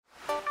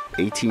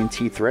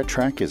AT&T Threat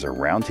Track is a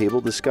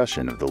roundtable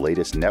discussion of the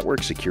latest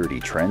network security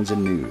trends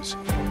and news,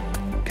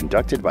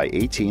 conducted by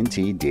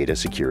AT&T data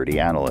security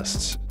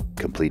analysts.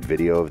 Complete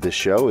video of this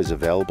show is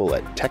available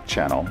at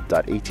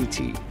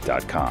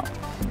techchannel.att.com.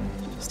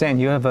 Stan,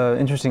 you have an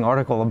interesting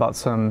article about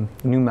some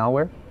new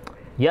malware?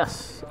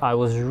 Yes, I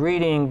was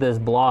reading this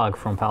blog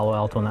from Palo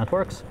Alto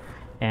Networks,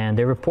 and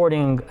they're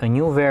reporting a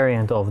new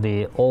variant of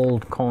the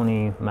old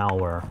Kony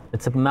malware.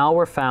 It's a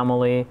malware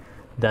family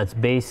that's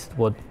based,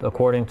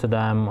 according to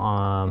them,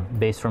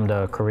 based from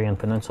the Korean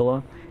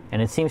Peninsula,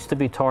 and it seems to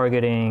be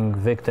targeting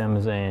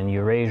victims in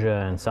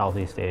Eurasia and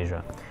Southeast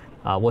Asia.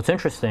 What's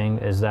interesting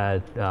is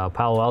that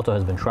Palo Alto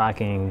has been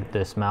tracking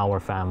this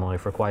malware family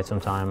for quite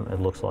some time, it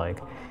looks like,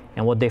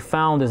 and what they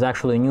found is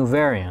actually a new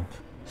variant.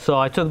 So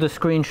I took the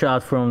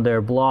screenshot from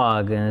their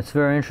blog, and it's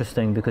very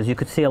interesting because you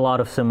could see a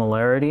lot of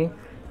similarity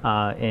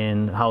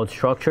in how it's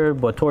structured,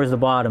 but towards the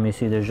bottom you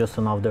see there's just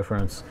enough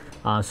difference.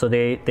 So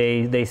they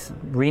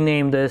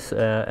renamed this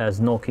as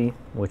Noki,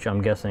 which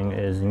I'm guessing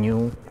is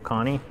new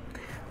Kony,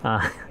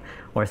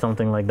 or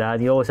something like that.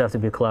 You always have to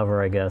be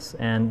clever, I guess.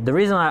 And the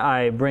reason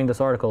I bring this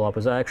article up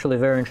is actually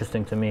very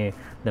interesting to me,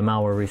 the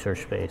malware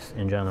research space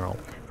in general.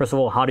 First of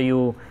all, how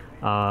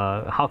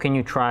can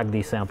you track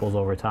these samples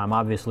over time?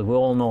 Obviously, we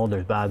all know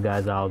there's bad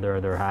guys out there,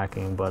 they're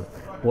hacking, but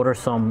what are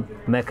some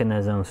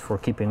mechanisms for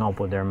keeping up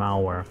with their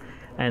malware?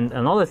 And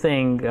another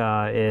thing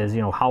is,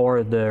 how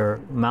are their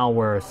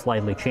malware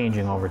slightly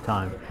changing over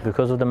time?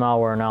 Because of the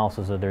malware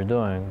analysis that they're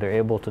doing, they're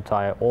able to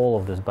tie all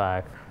of this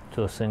back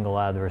to a single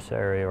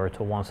adversary or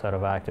to one set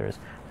of actors.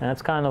 And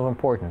that's kind of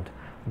important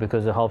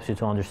because it helps you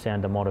to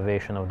understand the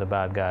motivation of the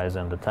bad guys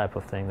and the type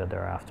of thing that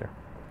they're after.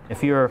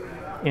 If you're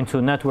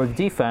into network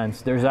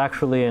defense, there's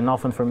actually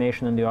enough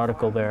information in the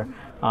article there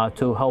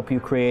to help you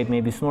create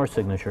maybe snort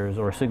signatures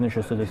or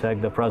signatures to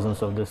detect the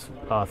presence of this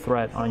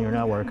threat on your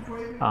network.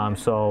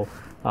 So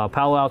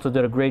Palo Alto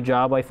did a great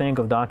job, I think,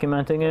 of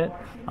documenting it,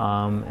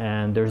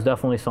 and there's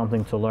definitely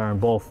something to learn,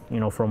 both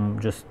from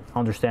just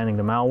understanding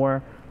the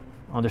malware,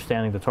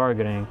 understanding the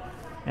targeting,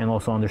 and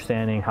also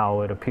understanding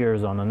how it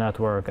appears on the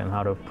network and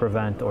how to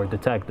prevent or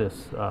detect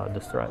this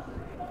threat.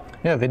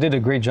 Yeah, they did a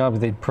great job.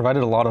 They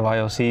provided a lot of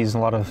IOCs, a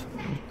lot of,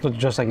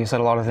 just like you said,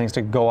 a lot of things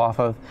to go off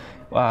of.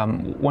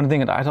 One thing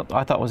that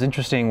I thought was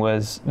interesting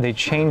was they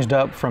changed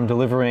up from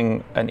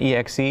delivering an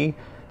EXE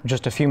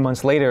just a few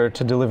months later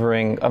to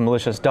delivering a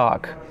malicious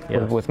doc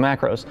with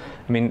macros.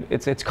 I mean,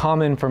 it's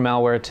common for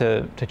malware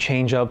to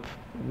change up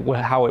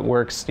how it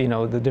works,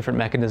 the different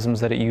mechanisms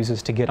that it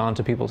uses to get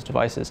onto people's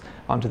devices,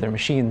 onto their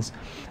machines.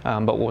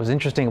 But what was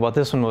interesting about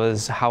this one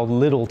was how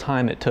little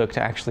time it took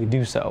to actually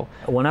do so.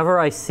 Whenever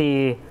I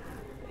see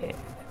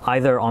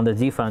either on the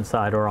defense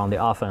side or on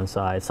the offense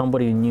side,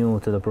 somebody new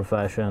to the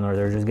profession or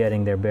they're just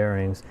getting their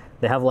bearings,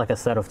 they have like a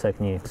set of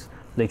techniques.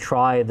 They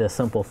try the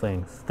simple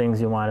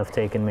things you might have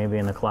taken maybe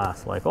in a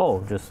class, like,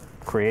 just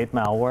create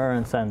malware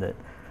and send it.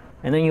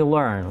 And then you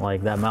learn,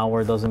 like, that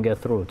malware doesn't get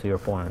through, to your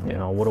point.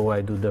 What do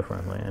I do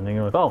differently? And then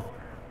you're like,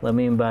 let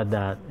me embed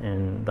that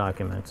in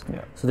documents.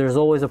 Yeah. So there's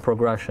always a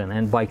progression.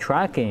 And by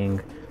tracking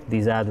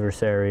these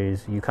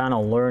adversaries, you're kind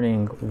of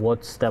learning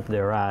what step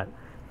they're at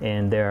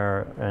in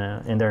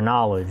their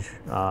knowledge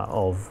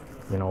of,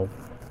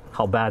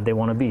 how bad they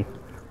want to be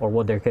or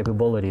what their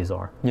capabilities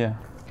are. Yeah.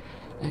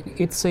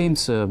 It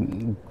seems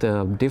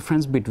the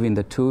difference between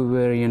the two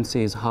variants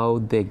is how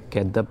they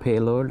get the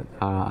payload.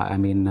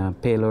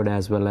 Payload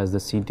as well as the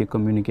CT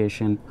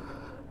communication.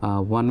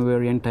 One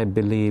variant, I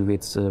believe,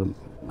 it's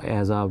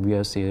as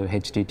obvious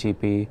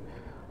HTTP.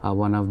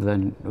 One of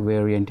the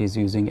variant is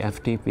using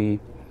FTP.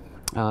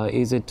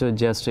 Is it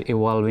just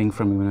evolving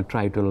from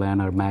try to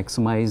learn or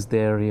maximize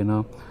their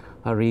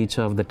reach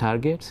of the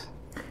targets?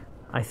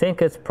 I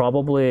think it's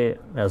probably,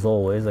 as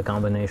always, a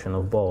combination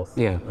of both.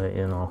 Yeah.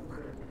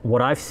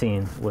 What I've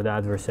seen with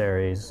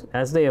adversaries,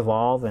 as they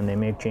evolve and they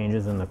make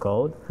changes in the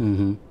code,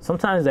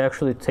 sometimes they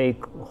actually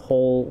take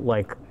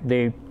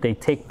they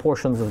take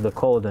portions of the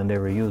code and they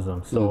reuse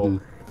them.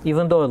 So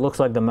even though it looks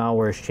like the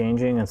malware is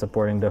changing and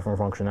supporting different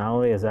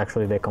functionality, it's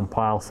actually they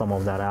compile some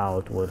of that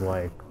out with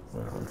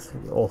it's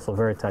also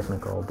very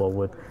technical, but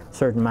with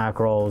certain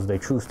macros, they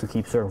choose to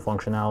keep certain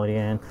functionality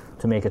in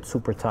to make it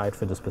super tight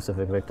for the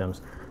specific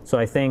victims. So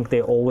I think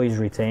they always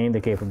retain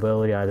the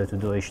capability either to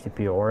do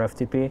HTTP or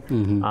FTP,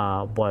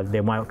 but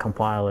they might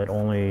compile it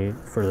only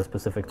for the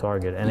specific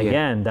target. And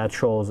again, that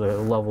shows a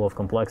level of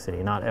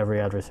complexity. Not every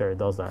adversary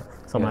does that.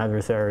 Some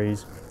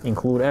adversaries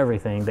include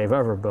everything they've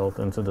ever built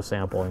into the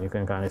sample, and you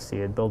can kind of see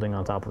it building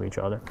on top of each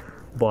other.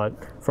 But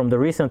from the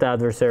recent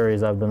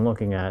adversaries I've been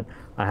looking at,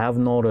 I have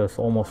noticed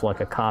almost like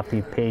a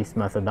copy-paste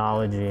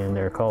methodology in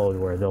their code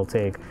where they'll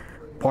take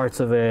parts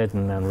of it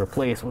and then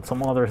replace with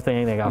some other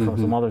thing they got from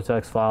some other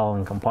text file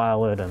and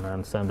compile it and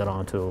then send it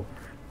on to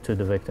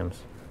the victims.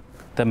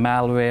 The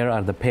malware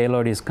or the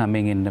payload is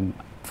coming in the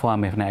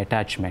form of an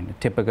attachment.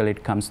 Typically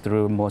it comes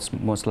through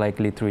most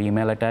likely through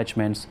email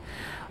attachments.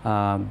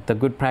 The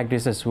good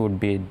practices would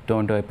be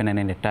don't open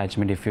any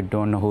attachment if you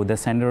don't know who the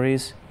sender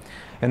is.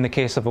 In the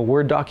case of a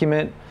Word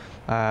document,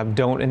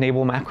 don't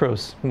enable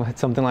macros,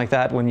 something like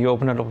that. When you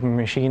open it up on your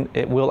machine,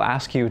 it will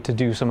ask you to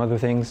do some other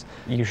things.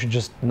 You should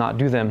just not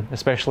do them,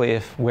 especially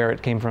if where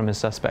it came from is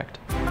suspect.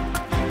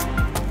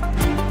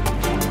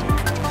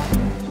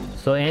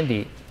 So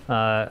Andy,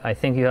 I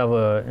think you have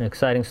an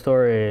exciting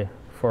story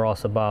for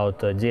us about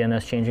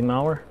DNS changing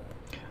malware.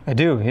 I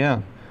do,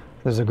 yeah.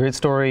 There's a great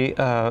story,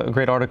 a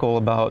great article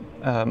about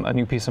a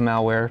new piece of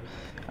malware,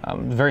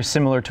 very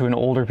similar to an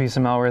older piece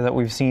of malware that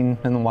we've seen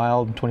in the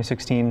wild in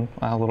 2016,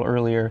 a little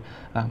earlier,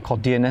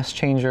 called DNS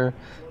Changer.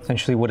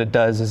 Essentially what it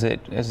does is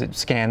it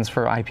scans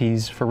for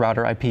IPs, for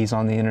router IPs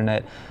on the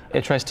internet.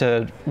 It tries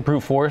to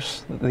brute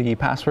force the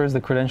passwords,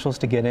 the credentials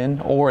to get in,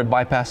 or it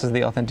bypasses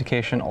the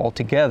authentication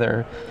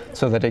altogether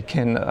so that it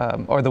can,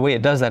 or the way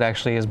it does that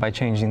actually is by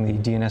changing the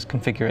DNS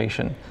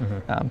configuration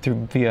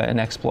via an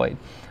exploit.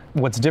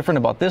 What's different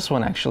about this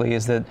one actually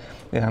is that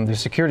the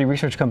security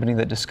research company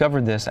that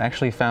discovered this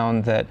actually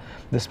found that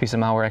this piece of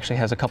malware actually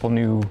has a couple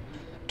new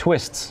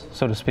twists,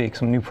 so to speak,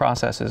 some new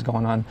processes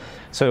going on.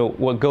 So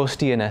what Ghost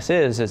DNS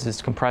is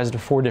it's comprised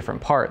of 4 different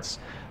parts.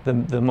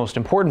 The most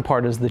important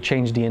part is the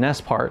change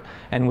DNS part,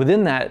 and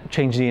within that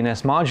change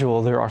DNS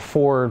module there are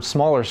 4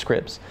 smaller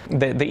scripts.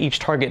 They each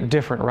target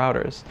different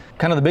routers.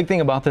 Kind of the big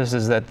thing about this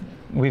is that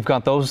we've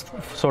got those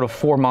sort of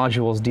 4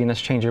 modules,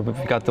 DNS Changer, but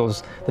we've got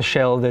those, the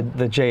shell, the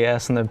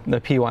JS, and the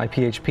PY,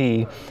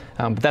 PHP.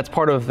 But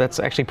that's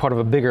actually part of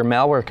a bigger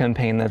malware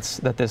campaign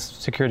that this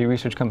security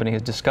research company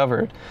has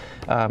discovered.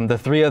 The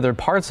 3 other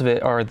parts of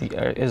it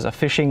is a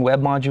phishing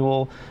web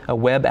module, a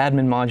web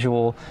admin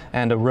module,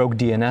 and a rogue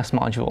DNS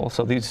module.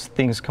 So these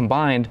things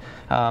combined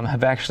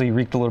have actually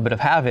wreaked a little bit of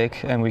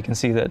havoc, and we can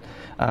see that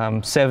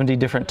 70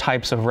 different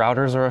types of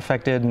routers are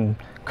affected, and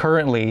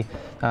currently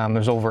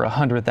there's over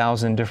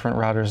 100,000 different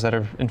routers that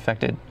are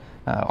infected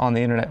on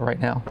the internet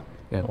right now.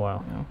 Yeah.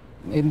 Wow. Yeah.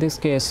 In this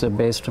case,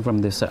 based from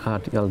this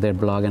article, their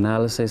blog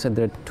analysis,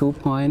 there are 2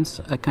 points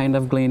I kind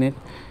of glean it.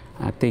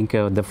 I think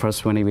the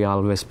first one we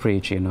always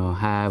preach,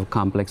 have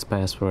complex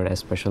password,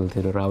 especially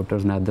to the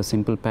routers, not the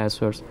simple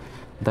passwords.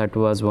 That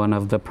was one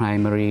of the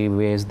primary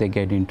ways they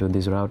get into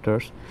these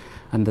routers.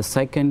 And the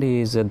second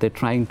is they're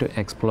trying to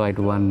exploit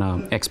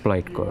one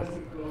exploit code.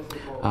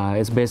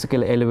 It's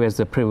basically elevates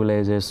the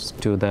privileges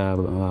to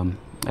the,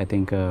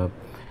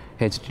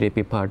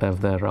 HTTP part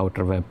of the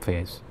router web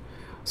phase.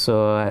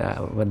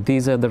 So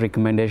these are the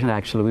recommendations.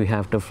 Actually, we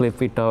have to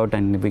flip it out,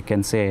 and we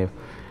can say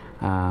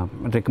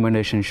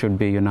recommendation should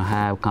be,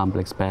 have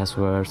complex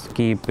passwords,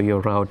 keep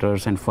your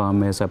routers and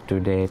firmwares up to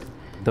date.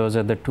 Those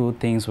are the 2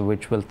 things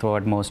which will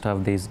thwart most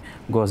of these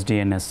Ghost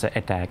DNS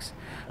attacks.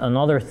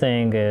 Another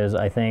thing is,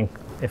 I think,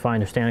 if I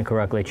understand it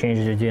correctly, it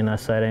changes your DNS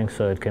settings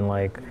so it can,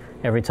 like,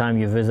 every time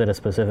you visit a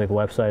specific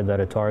website that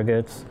it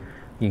targets,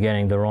 you're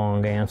getting the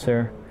wrong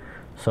answer.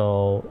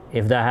 So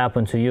if that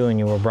happened to you and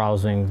you were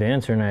browsing the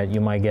internet, you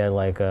might get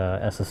like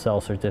a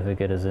SSL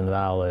certificate is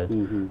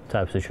invalid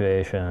type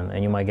situation,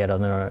 and you might get a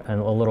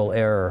little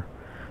error.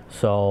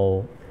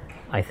 So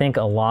I think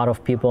a lot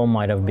of people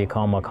might have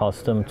become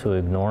accustomed to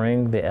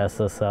ignoring the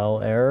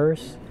SSL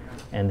errors,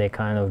 and they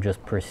kind of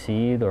just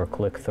proceed or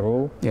click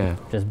through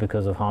just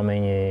because of how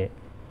many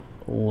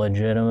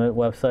legitimate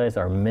websites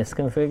are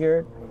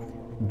misconfigured.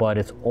 But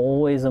it's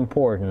always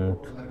important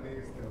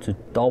to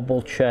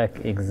double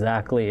check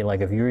exactly,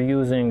 like if you're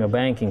using a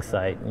banking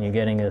site and you're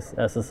getting a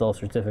SSL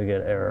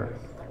certificate error,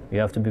 you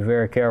have to be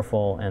very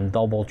careful and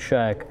double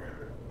check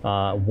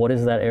what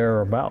is that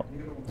error about.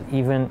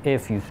 Even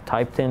if you've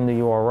typed in the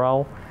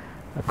URL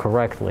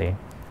correctly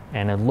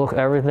and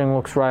everything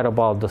looks right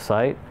about the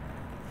site,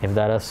 if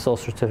that SSL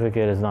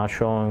certificate is not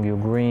showing you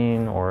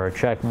green or a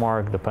check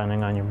mark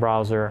depending on your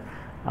browser,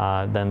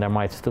 then there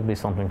might still be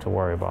something to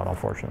worry about,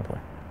 unfortunately.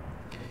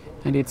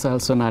 And it's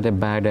also not a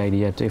bad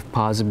idea, if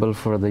possible,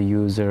 for the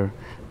user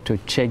to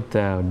check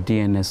the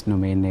DNS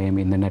domain name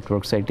in the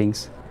network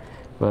settings,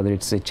 whether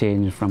it's a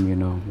change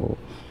from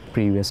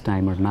previous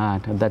time or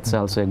not. That's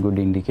also a good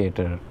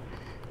indicator.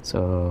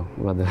 So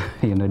whether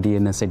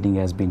DNS setting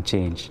has been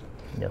changed.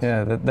 Yes.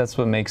 Yeah, that's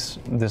what makes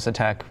this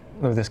attack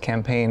or this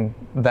campaign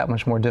that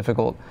much more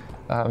difficult.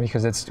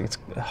 Because it's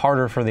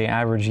harder for the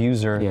average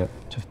user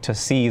to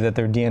see that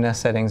their DNS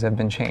settings have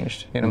been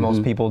changed.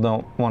 Most people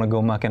don't want to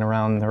go mucking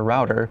around their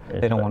router.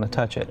 They don't want to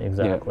touch it.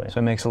 Exactly. So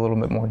it makes it a little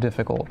bit more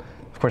difficult.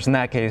 Of course, in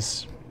that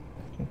case,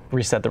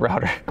 reset the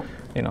router.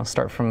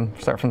 Start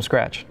from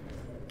scratch.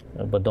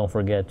 But don't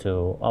forget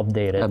to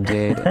update it.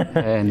 Update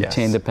and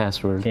change the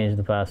password. Change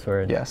the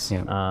password. Yes.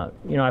 Yeah.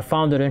 I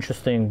found it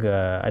interesting.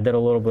 I did a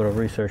little bit of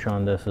research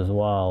on this as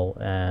well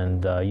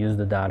and used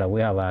the data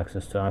we have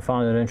access to. I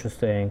found it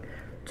interesting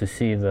to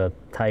see the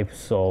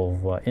types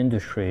of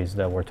industries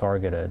that were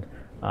targeted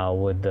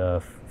with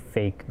the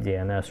fake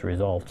DNS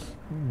results.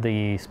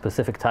 The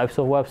specific types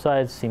of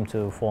websites seem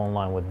to fall in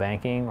line with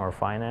banking or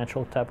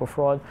financial type of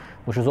fraud,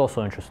 which is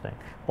also interesting.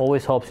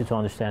 Always helps you to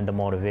understand the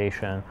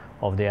motivation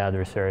of the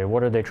adversary.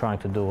 What are they trying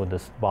to do with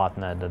this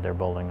botnet that they're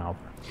building up?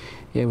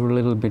 Yeah, every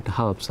little bit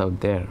helps out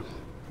there.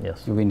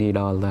 Yes. We need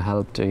all the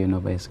help to,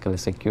 basically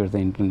secure the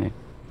internet.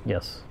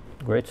 Yes.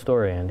 Great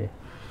story, Andy.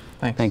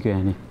 Thanks. Thank you,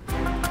 Andy.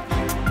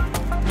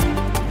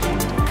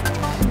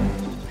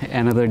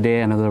 another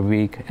day, another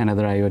week,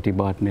 another IoT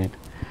botnet.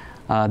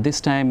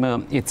 This time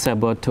it's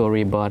about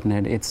Tori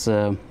botnet. It's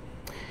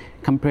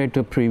compared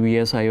to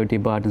previous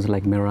IoT botnets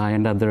like Mirai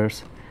and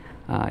others.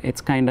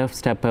 It's kind of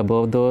step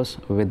above those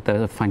with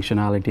the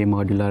functionality,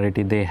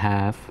 modularity they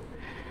have.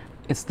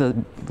 It's the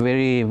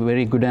very,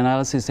 very good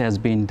analysis has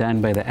been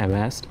done by the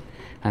Avast,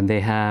 and they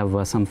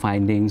have some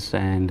findings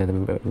and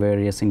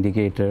various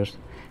indicators.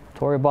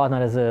 Tori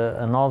botnet is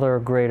another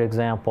great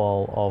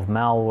example of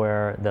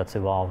malware that's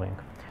evolving.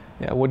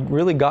 Yeah, what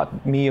really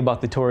got me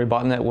about the Tori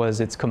botnet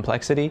was its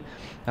complexity.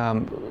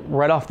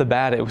 Right off the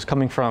bat, it was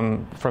coming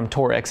from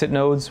Tor exit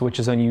nodes, which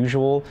is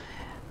unusual.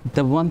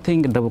 The one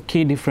thing, the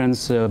key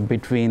difference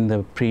between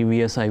the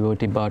previous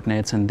IoT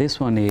botnets and this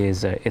one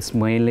is it's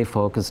mainly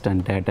focused on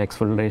data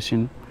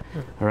exfiltration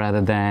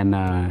rather than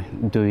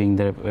doing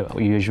the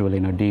usual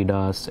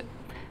DDoS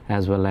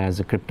as well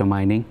as crypto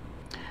mining.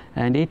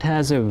 And it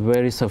has a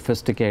very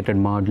sophisticated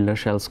modular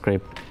shell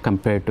script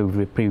compared to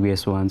the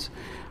previous ones.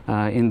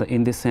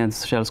 In this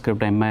sense, shell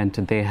script I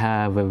meant they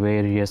have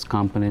various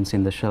components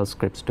in the shell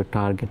scripts to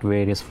target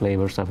various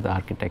flavors of the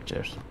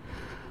architectures.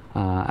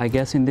 I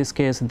guess in this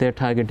case they're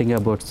targeting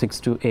about 6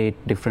 to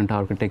 8 different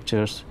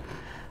architectures.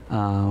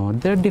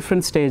 There are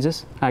different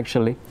stages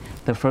actually.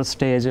 The first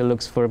stage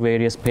looks for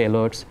various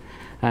payloads,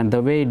 and the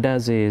way it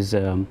does is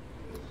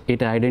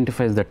it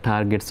identifies the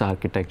target's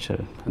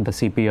architecture, the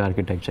CPU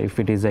architecture. If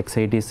it is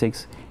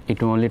x86,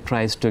 it only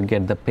tries to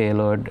get the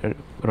payload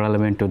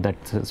relevant to that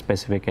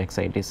specific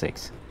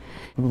x86.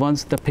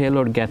 Once the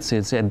payload gets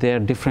it, there are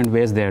different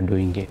ways they are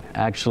doing it.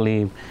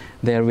 Actually,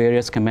 there are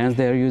various commands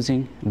they are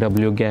using,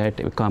 wget,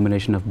 a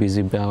combination of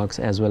busybox,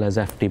 as well as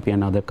FTP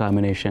and other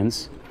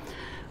combinations.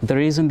 The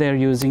reason they are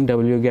using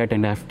wget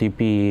and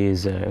FTP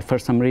is, for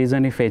some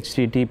reason, if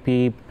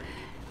HTTP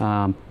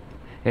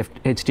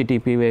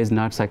is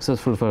not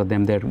successful for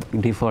them, they're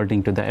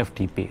defaulting to the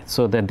FTP,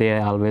 so that they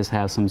always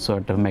have some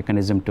sort of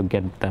mechanism to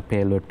get the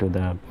payload to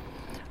the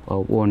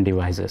own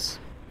devices.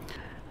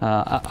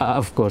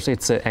 Of course,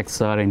 it's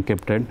XOR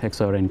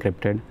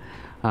encrypted.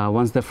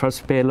 Once the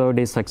first payload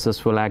is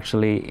successful,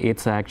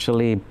 it's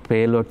actually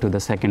payload to the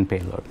second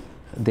payload.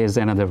 There's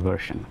another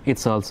version.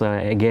 It's also,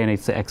 again,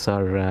 it's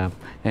XOR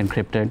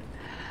encrypted.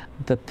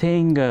 The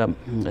thing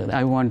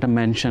I want to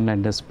mention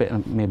and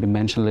maybe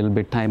mention a little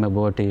bit time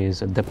about is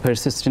the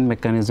persistent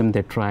mechanism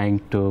they're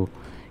trying to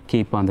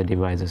keep on the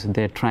devices.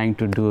 They're trying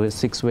to do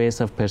 6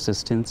 ways of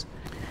persistence.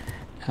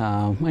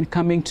 When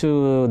coming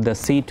to the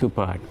C2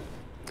 part,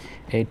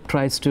 it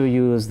tries to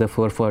use the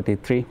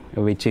 443,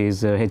 which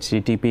is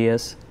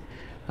HTTPS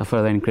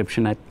for the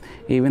encryption.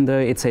 Even though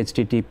it's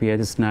HTTPS,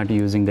 it's not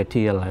using the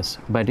TLS,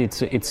 but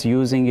it's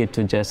using it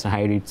to just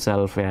hide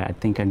itself, I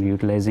think, and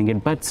utilizing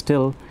it, but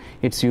still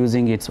it's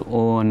using its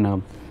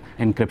own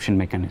encryption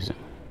mechanism.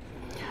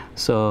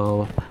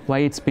 So why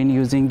it's been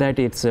using that,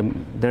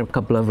 there are a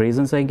couple of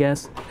reasons, I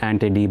guess.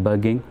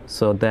 Anti-debugging,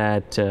 so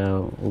that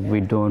we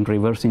don't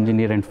reverse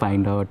engineer and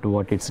find out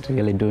what it's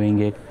really doing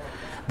it.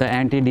 The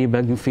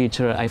anti-debugging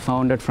feature I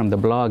found out from the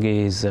blog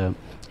is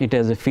it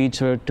has a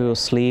feature to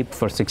sleep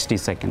for 60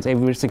 seconds.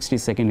 Every 60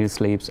 seconds it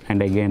sleeps,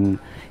 and again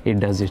it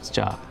does its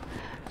job.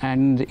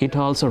 And it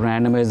also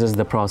randomizes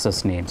the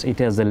process names. It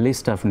has a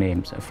list of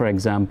names. For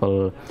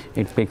example,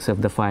 it picks up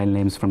the file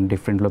names from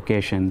different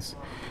locations.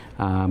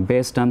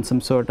 Based on some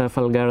sort of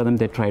algorithm,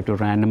 they try to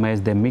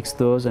randomize, they mix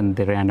those and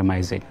they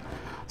randomize it,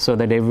 so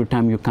that every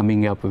time you're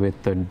coming up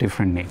with a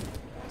different name.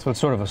 So it's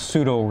sort of a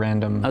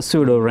pseudo-random. A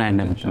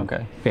pseudo-random.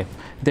 Okay. Yeah.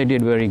 They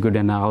did very good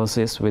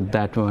analysis with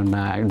that one.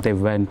 They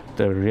went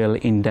real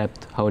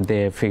in-depth how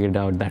they figured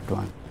out that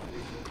one.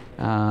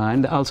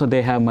 And also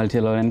they have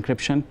multi-level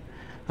encryption.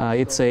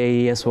 It's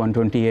AES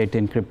 128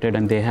 encrypted,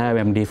 and they have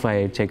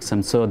MD5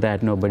 checksum so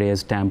that nobody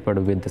has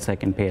tampered with the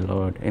second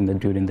payload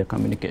during the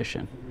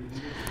communication.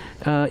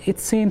 It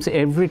seems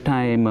every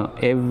time,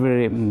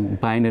 every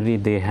binary,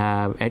 they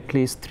have at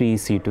least 3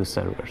 C2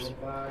 servers.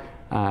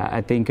 I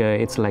think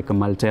it's like a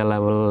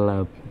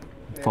multi-level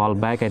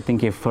fallback. I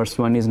think if first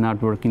one is not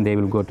working, they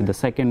will go to the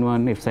second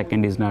one. If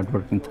second is not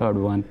working, third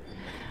one.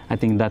 I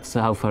think that's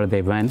how far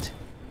they went.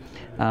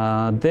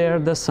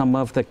 There are some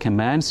of the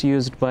commands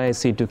used by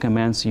C2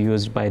 commands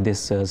used by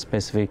this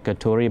specific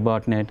Tori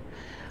botnet.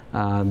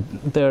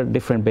 There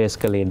are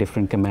basically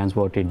different commands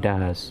what it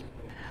does.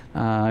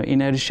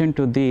 In addition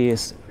to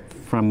this,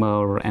 from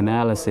our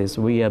analysis,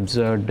 we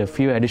observed a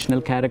few additional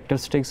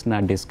characteristics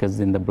not discussed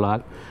in the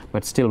blog,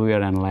 but still we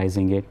are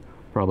analyzing it.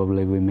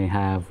 Probably we may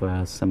have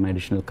some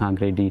additional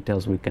concrete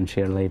details we can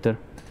share later.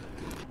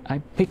 I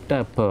picked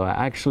up,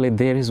 actually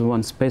there is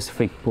one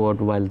specific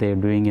port while they're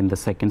doing in the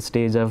second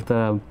stage of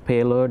the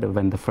payload,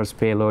 when the first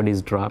payload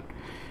is dropped.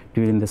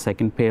 During the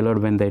second payload,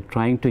 when they're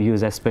trying to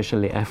use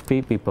especially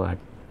FTP port,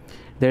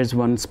 there's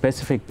one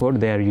specific port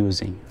they are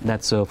using.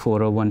 That's a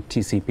 401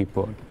 TCP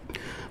port.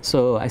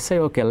 So I say,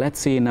 okay, let's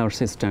see in our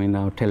system, in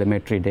our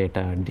telemetry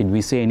data, did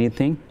we see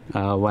anything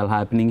while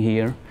happening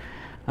here?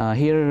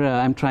 Here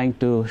I'm trying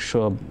to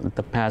show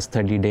the past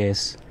 30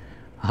 days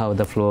how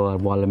the flow or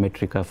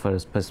volumetric of a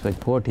specific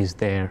port is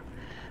there.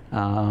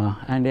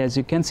 And as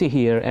you can see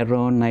here,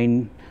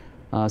 around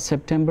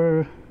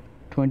September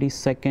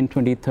 22nd,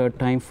 23rd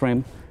time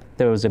frame,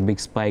 there was a big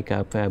spike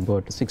up,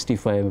 about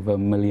 65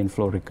 million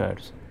flow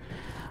records.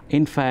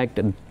 In fact,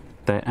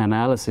 the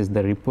analysis,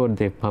 the report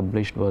they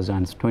published was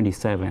on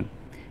 27.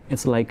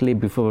 It's likely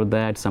before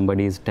that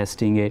somebody is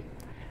testing it,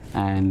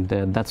 and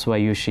that's why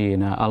you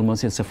see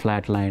almost it's a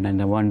flat line, and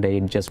then one day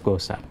it just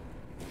goes up.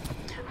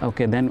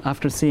 Okay, then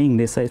after seeing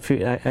this, I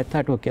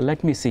thought, okay,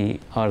 let me see,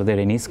 are there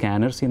any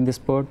scanners in this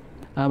port?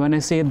 When I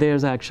say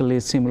there's actually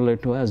similar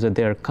to us,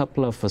 there are a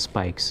couple of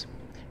spikes.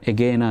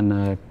 Again,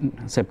 on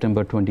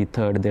September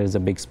 23rd, there's a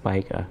big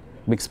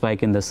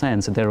spike in the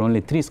sense there are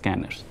only 3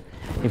 scanners.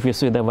 If you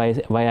see the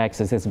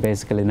y-axis, it's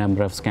basically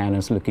number of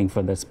scanners looking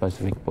for the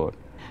specific port.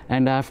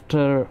 And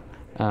after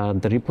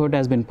the report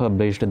has been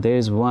published, there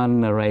is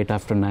one right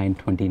after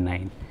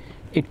 9:29.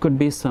 It could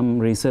be some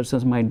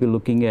researchers might be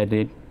looking at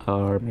it,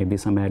 or maybe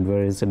some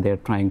adversaries, they're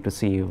trying to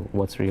see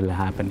what's really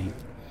happening.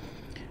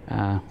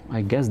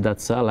 I guess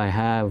that's all I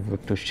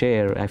have to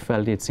share. I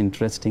felt it's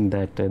interesting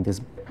that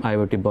this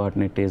IoT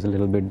botnet is a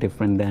little bit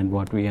different than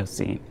what we have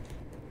seen.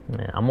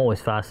 Yeah, I'm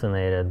always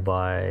fascinated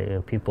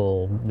by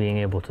people being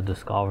able to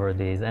discover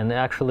these, and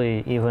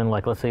actually even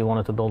like, let's say you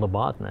wanted to build a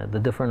botnet, the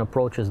different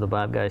approaches the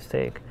bad guys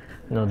take.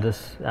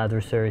 This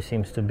adversary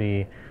seems to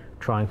be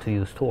trying to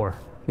use Tor,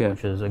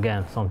 which is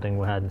again something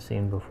we hadn't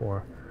seen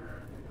before.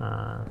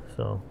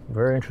 So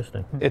very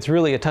interesting. It's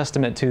really a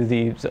testament to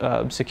the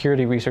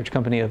security research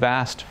company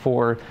Avast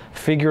for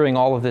figuring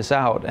all of this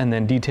out and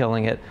then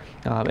detailing it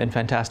in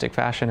fantastic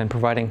fashion and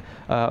providing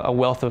a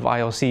wealth of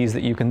IOCs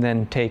that you can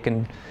then take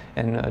and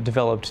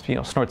develop,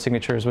 snort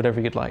signatures, whatever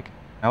you'd like.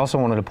 I also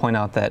wanted to point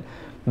out that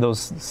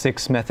those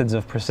 6 methods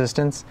of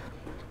persistence,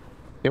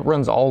 it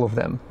runs all of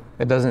them.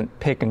 It doesn't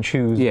pick and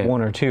choose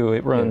one or two.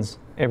 It runs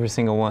every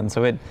single one.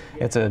 So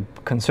it's a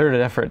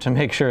concerted effort to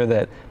make sure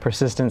that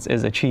persistence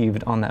is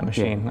achieved on that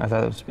machine. I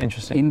thought it was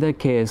interesting. In that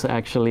case,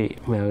 actually,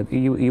 well,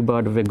 you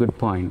brought up a good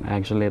point.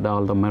 Actually,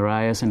 all the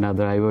Marias and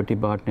other IoT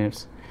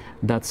botnets,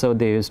 that's how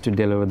they used to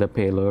deliver the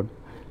payload,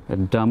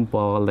 dump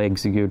all the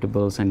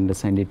executables and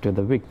send it to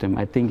the victim.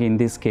 I think in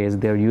this case,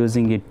 they're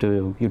using it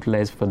to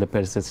utilize for the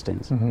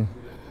persistence.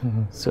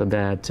 So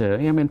that,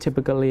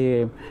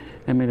 typically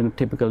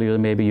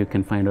maybe you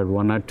can find out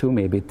 1 or 2,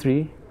 maybe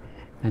 3.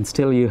 And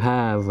still you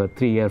have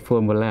 3 or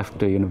 4 more left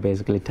to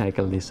basically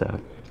tackle this out.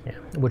 Yeah,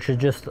 which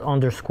just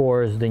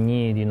underscores the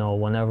need,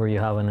 whenever you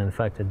have an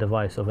infected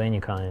device of any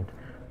kind,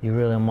 you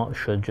really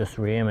should just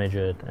re-image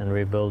it and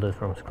rebuild it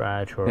from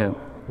scratch or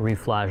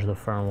reflash the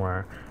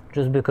firmware,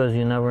 just because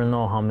you never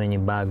know how many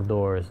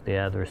backdoors the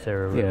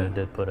adversary really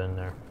did put in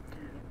there.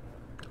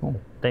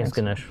 Cool. Thanks.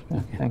 Ganesh.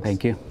 Okay,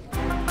 Thank you.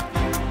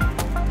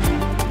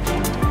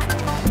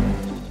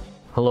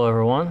 Hello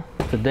everyone.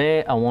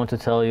 Today I want to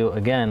tell you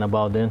again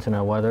about the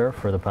internet weather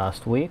for the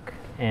past week,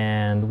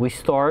 and we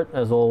start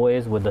as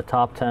always with the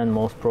top 10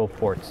 most probed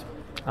ports.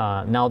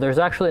 Now there's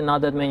actually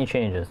not that many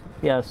changes.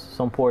 Yes,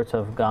 some ports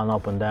have gone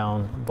up and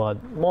down,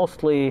 but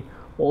mostly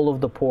all of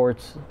the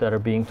ports that are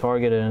being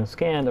targeted and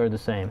scanned are the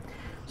same.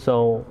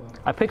 So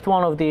I picked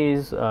one of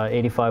these,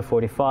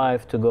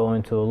 8545, to go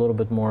into a little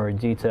bit more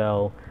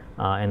detail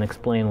and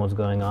explain what's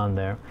going on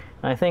there.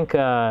 And I think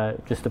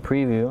just a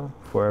preview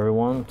for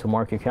everyone to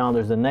mark your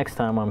calendars, the next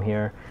time I'm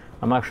here,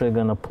 I'm actually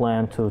going to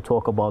plan to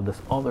talk about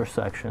this other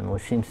section,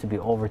 which seems to be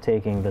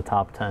overtaking the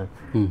top 10.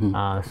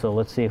 So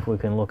let's see if we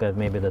can look at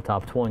maybe the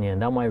top 20,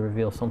 and that might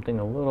reveal something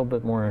a little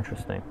bit more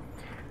interesting.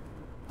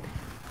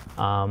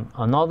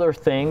 Another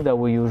thing that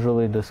we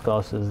usually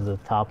discuss is the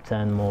top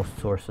 10 most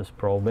sources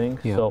probing.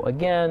 So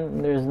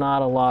again, there's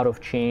not a lot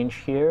of change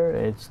here.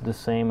 It's the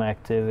same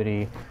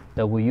activity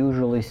that we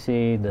usually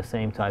see, the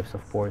same types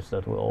of ports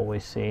that we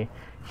always see.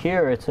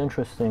 Here it's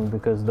interesting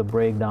because the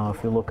breakdown,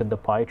 if you look at the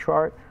pie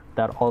chart,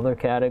 that other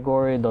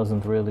category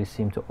doesn't really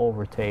seem to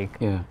overtake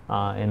in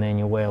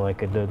any way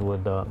like it did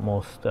with the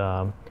most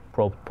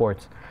probed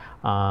ports.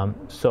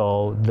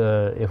 So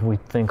if we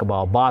think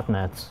about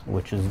botnets,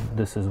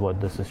 this is what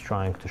this is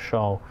trying to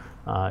show,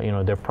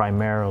 they're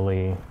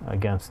primarily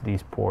against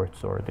these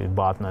ports, or the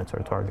botnets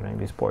are targeting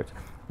these ports.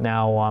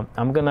 Now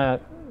I'm gonna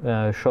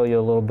show you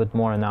a little bit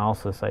more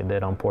analysis I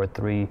did on port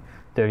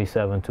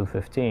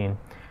 337.215.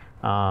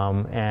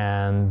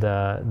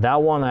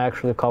 That one I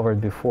actually covered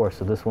before,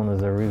 so this one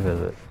is a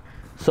revisit.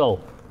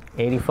 So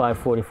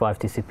 8545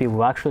 TCP,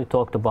 we've actually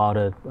talked about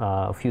it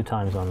a few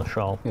times on the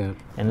show,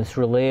 and it's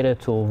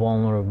related to a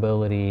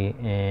vulnerability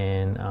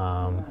in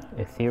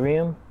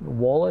Ethereum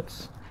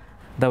wallets.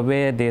 The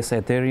way this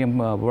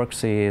Ethereum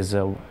works is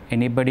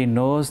anybody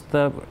knows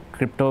the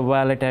crypto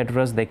wallet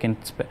address, they can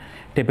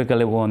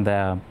typically own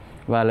the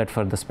wallet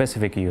for the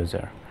specific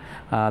user.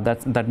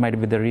 That might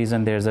be the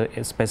reason there's a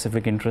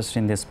specific interest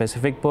in this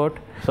specific port.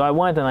 So I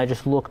went and I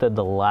just looked at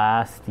the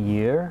last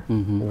year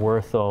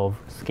worth of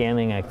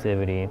scanning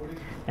activity,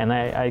 and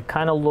I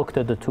kind of looked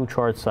at the two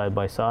charts side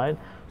by side.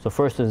 So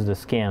first is the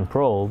scan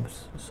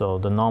probes, so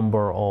the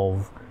number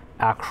of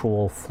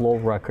actual flow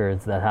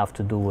records that have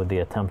to do with the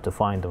attempt to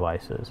find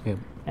devices.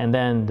 And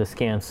then the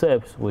scan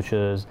SIPs, which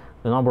is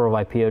the number of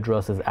IP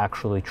addresses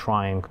actually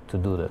trying to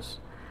do this.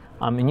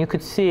 And you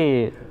could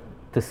see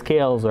the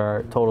scales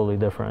are totally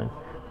different.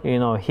 You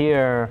know,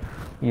 here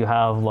you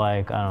have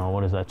like, I don't know,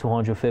 what is that,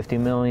 250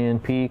 million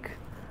peak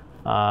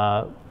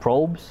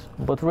probes,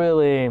 but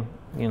really,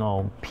 you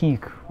know,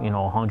 peak, you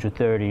know,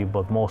 130,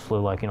 but mostly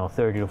like, you know,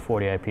 30 to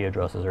 40 IP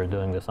addresses are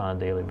doing this on a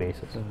daily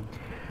basis.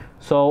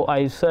 So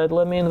I said,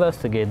 let me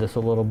investigate this a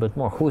little bit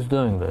more. Who's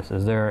doing this?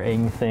 Is there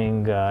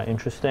anything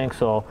interesting?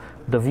 So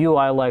the view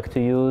I like to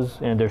use,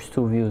 and there's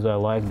two views I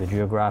like, the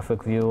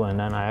geographic view, and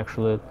then I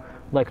actually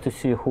like to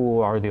see who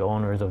are the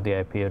owners of the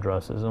IP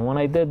addresses. And when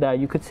I did that,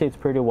 you could see it's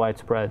pretty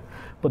widespread.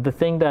 But the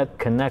thing that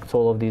connects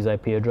all of these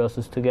IP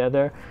addresses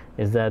together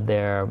is that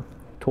they're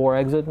Tor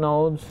exit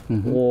nodes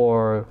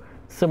or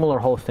similar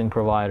hosting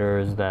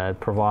providers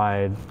that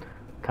provide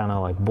kind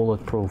of like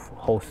bulletproof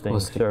hosting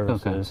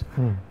services.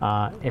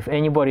 Okay. If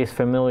anybody's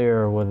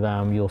familiar with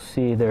them, you'll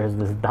see there's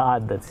this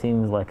dot that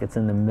seems like it's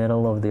in the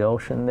middle of the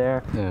ocean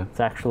there. Yeah. It's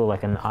actually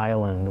like an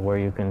island where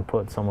you can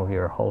put some of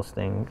your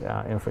hosting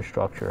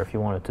infrastructure if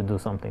you wanted to do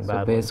something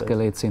bad. So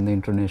basically it's in the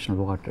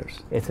international waters.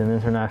 It's in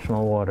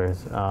international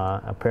waters.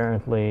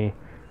 Apparently,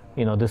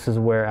 you know, this is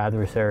where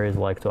adversaries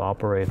like to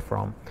operate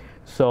from.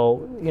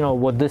 So, you know,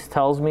 what this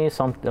tells me,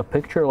 a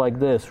picture like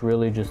this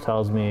really just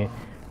tells me,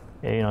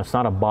 you know, it's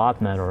not a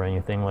botnet or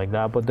anything like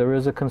that, but there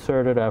is a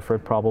concerted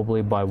effort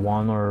probably by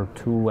one or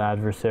two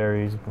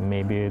adversaries,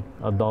 maybe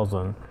a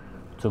dozen,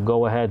 to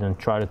go ahead and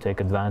try to take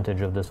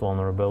advantage of this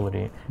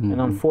vulnerability.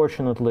 And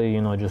unfortunately,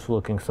 you know, just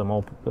looking at some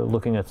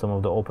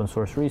of the open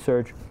source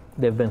research,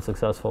 they've been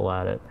successful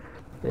at it.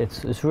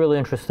 It's really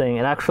interesting,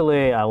 and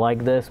actually I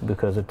like this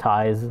because it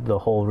ties the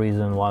whole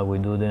reason why we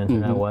do the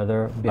internet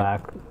weather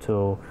back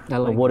to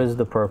what is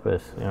the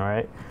purpose, you know,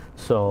 right?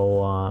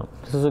 So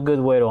this is a good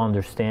way to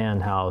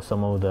understand how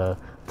some of the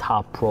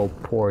top probe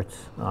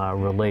ports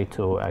relate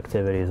to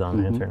activities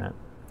on the internet.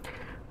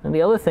 And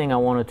the other thing I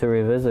wanted to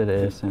revisit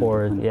is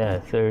port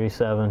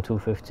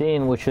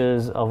 37215, which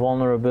is a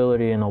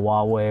vulnerability in a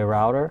Huawei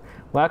router.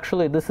 Well,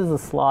 actually, this is a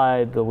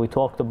slide that we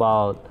talked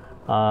about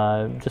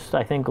just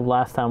I think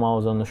last time I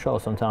was on the show,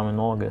 sometime in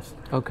August.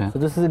 Okay. So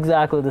this is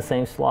exactly the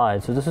same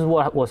slide. So this is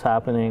what was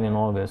happening in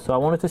August. So I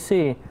wanted to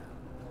see,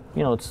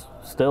 you know, it's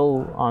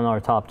still on our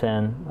top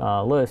 10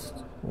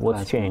 list.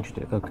 What's changed?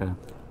 Okay.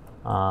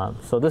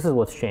 So this is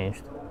what's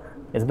changed.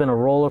 It's been a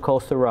roller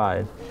coaster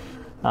ride.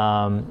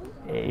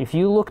 If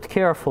you looked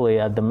carefully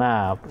at the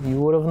map, you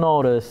would have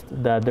noticed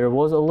that there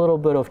was a little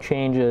bit of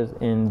changes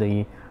in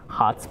the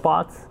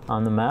hotspots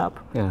on the map.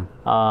 Yeah.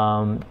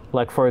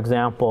 Like for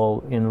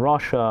example, in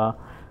Russia,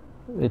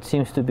 it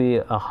seems to be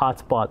a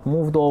hotspot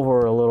moved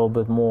over a little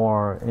bit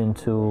more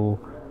into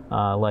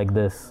like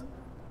this,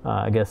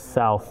 I guess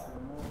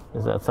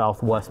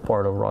southwest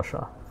part of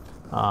Russia,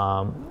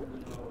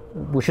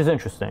 which is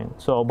interesting.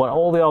 So, but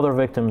all the other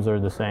victims are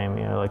the same,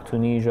 you know, like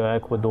Tunisia,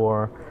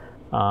 Ecuador,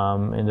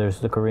 and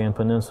there's the Korean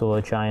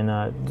Peninsula,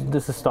 China.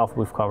 This is stuff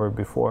we've covered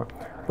before.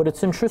 But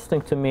it's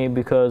interesting to me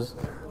because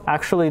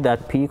actually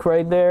that peak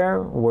right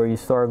there, where you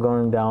start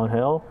going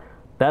downhill,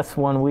 that's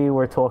when we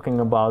were talking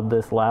about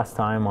this last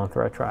time on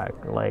Threat Track.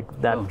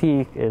 Like that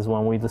peak is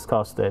when we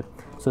discussed it.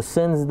 So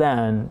since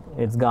then,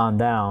 it's gone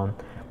down.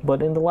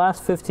 But in the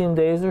last 15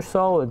 days or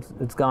so,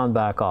 it's gone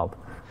back up.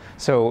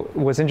 So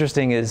what's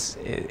interesting is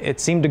it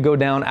seemed to go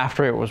down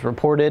after it was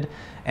reported,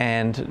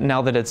 and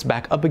now that it's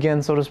back up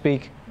again, so to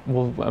speak,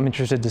 I'm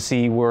interested to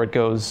see where it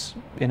goes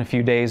in a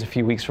few days, a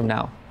few weeks from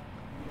now.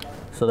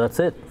 So that's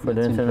it for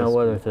the internet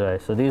weather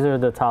today. So these are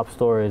the top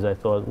stories I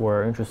thought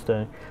were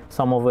interesting.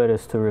 Some of it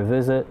is to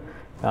revisit.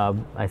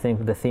 I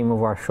think the theme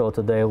of our show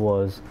today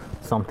was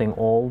something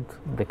old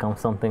becomes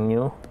something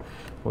new.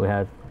 We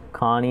had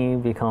Connie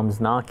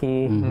becomes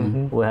Naki.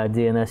 We had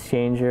DNS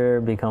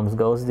changer becomes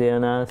Ghost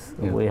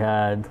DNS. We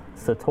had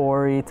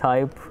Satori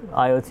type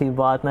IoT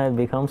botnet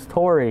becomes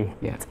Tori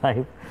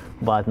type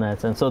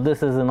botnets. And so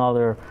this is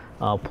another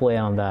play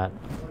on that.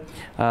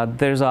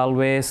 There's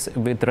always,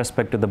 with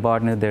respect to the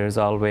botnet, there's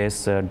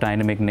always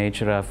dynamic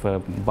nature of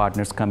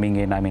botnets coming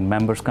in,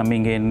 members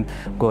coming in,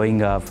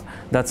 going off.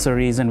 That's the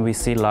reason we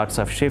see lots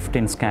of shift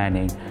in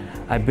scanning.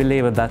 I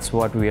believe that's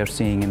what we are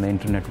seeing in the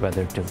internet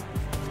weather too.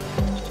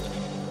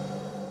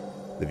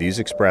 The views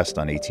expressed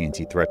on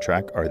AT&T Threat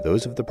Track are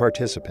those of the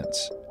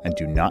participants and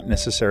do not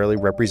necessarily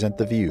represent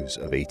the views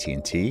of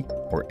AT&T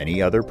or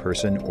any other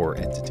person or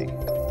entity.